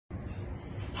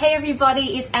Hey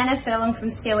everybody, it's Anna Furlong from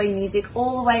Stairway Music,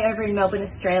 all the way over in Melbourne,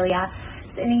 Australia.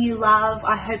 Sending you love.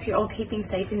 I hope you're all keeping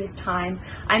safe in this time.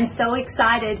 I'm so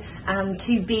excited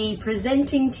to be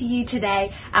presenting to you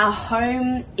today our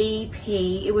home EP.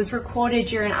 It was recorded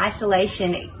during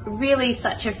isolation. Really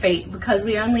such a feat because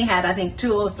we only had, I think,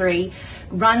 2 or 3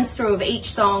 runs through of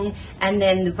each song, and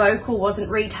then the vocal wasn't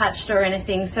retouched or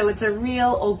anything. So it's a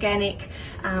real organic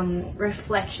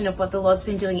reflection of what the Lord's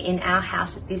been doing in our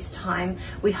house at this time.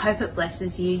 We hope it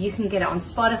blesses you. You can get it on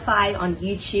Spotify, on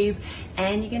YouTube,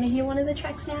 and you're going to hear one of the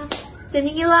tracks now.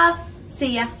 Sending you love.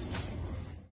 See ya.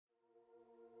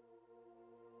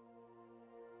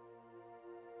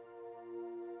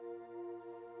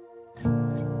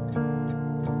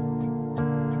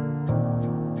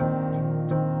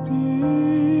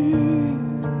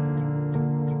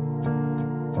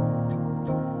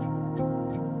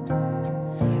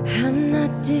 I'm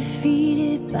not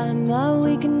defeated by my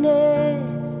weakness.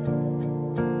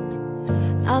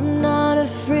 I'm not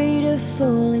afraid of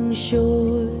falling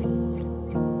short.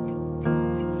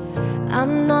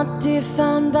 I'm not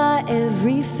defined by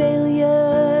every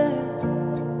failure.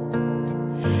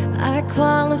 I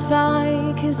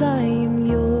qualify 'cause I am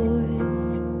yours.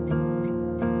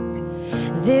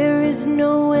 There is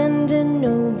no end and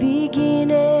no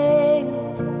beginning.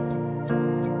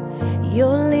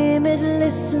 You're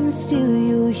limitless and still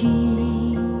you're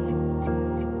here,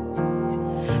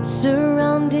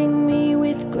 surrounding me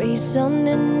with grace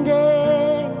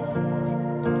unending.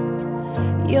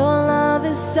 Your love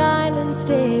has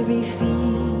silenced every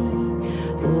fear.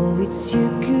 Oh, it's your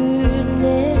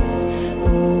goodness.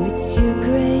 Oh, it's your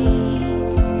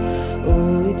grace.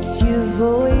 Oh, it's your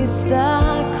voice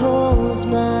that calls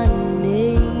my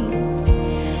name.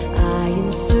 I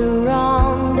am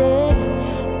surrounded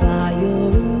by your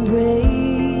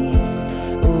embrace.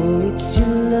 Oh, it's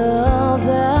your love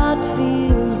that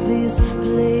fills this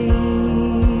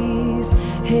place.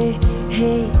 Hey,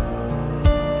 hey.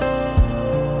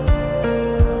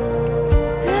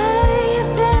 You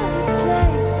fill this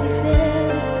place, you fill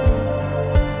this place.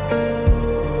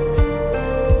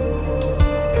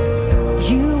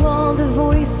 You are the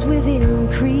voice within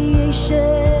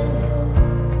creation.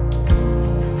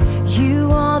 You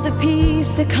are the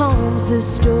peace that calms the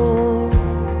storm,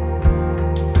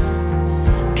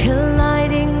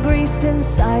 colliding grace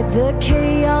inside the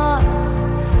chaos.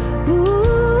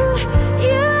 Ooh,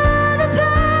 you're the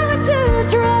power to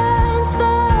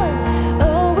transform.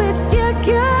 Oh, it's your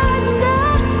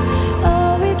goodness.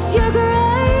 Oh, it's your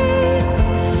grace.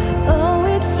 Oh,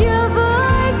 it's your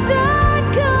voice that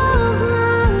calls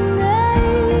my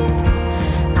name.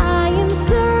 I am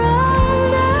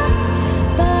surrounded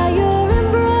by your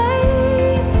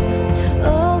embrace.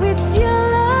 Oh, it's your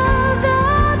love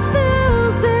that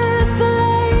fills this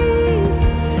place.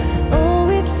 Oh,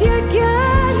 it's your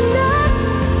goodness.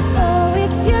 Oh,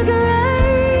 it's your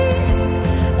grace.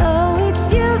 Oh, it's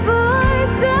your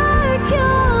voice that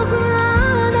calls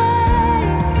my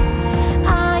name. I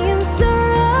am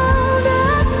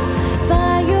surrounded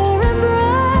by your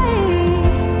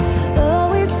embrace. Oh,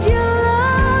 it's your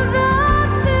love that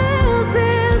fills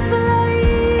this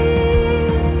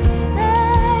place.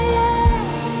 Yeah, yeah.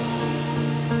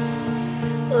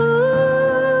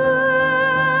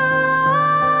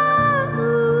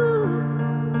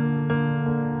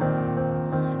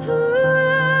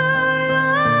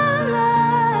 Your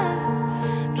love,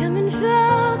 come and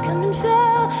fill, come and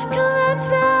fill, come and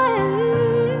fill.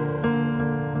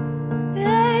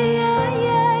 Yeah, yeah,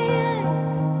 yeah, yeah.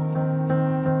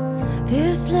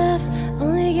 This love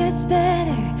only gets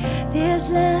better. This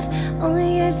love only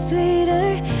gets sweeter.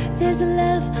 This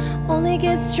love only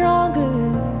gets stronger.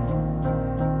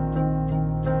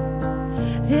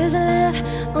 This love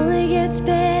only gets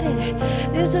better.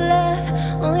 This love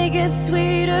only gets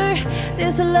sweeter.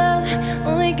 This love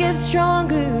only gets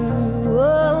stronger.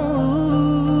 Whoa.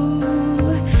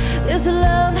 This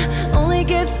love only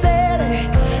gets better.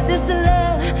 This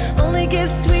love only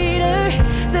gets sweeter.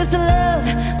 This love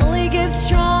only gets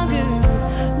stronger.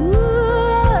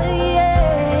 Ooh,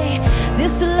 yeah.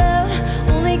 This love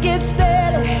only gets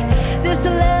better. This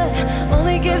love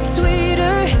only gets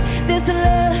sweeter. This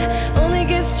love only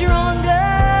gets stronger.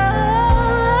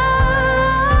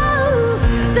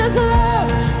 This love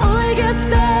only gets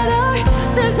better.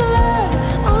 This love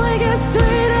only gets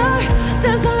sweeter.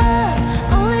 This love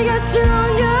only gets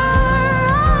stronger.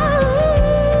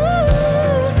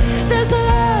 This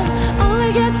love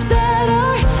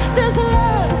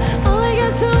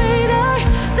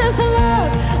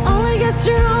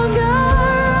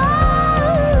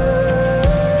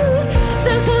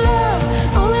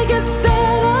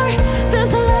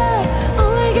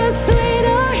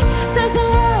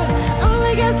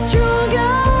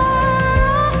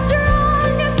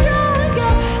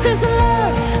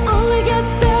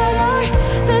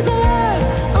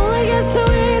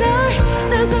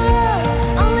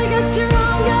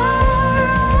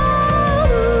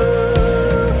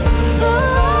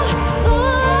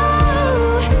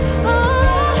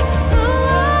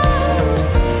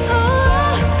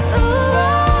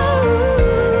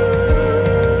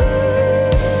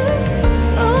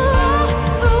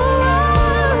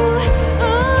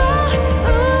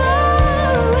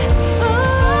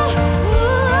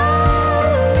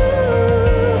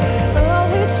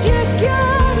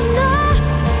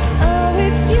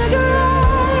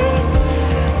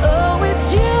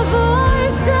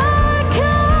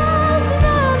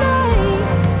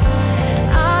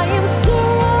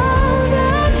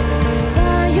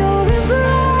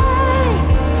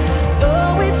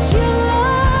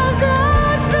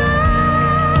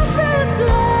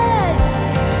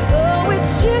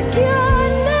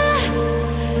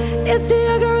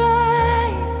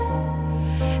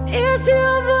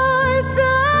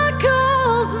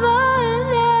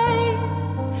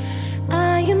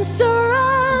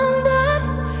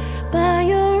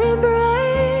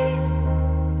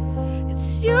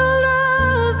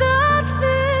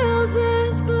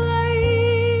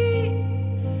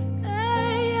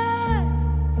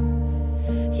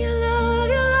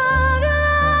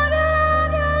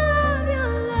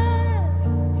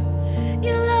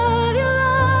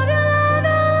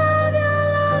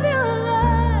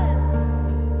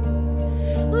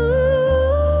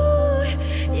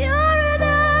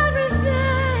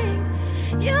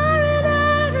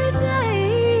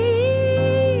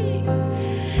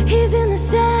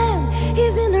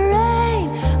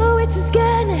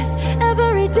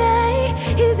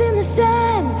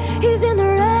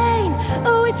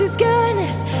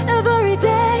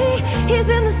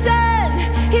in the sand.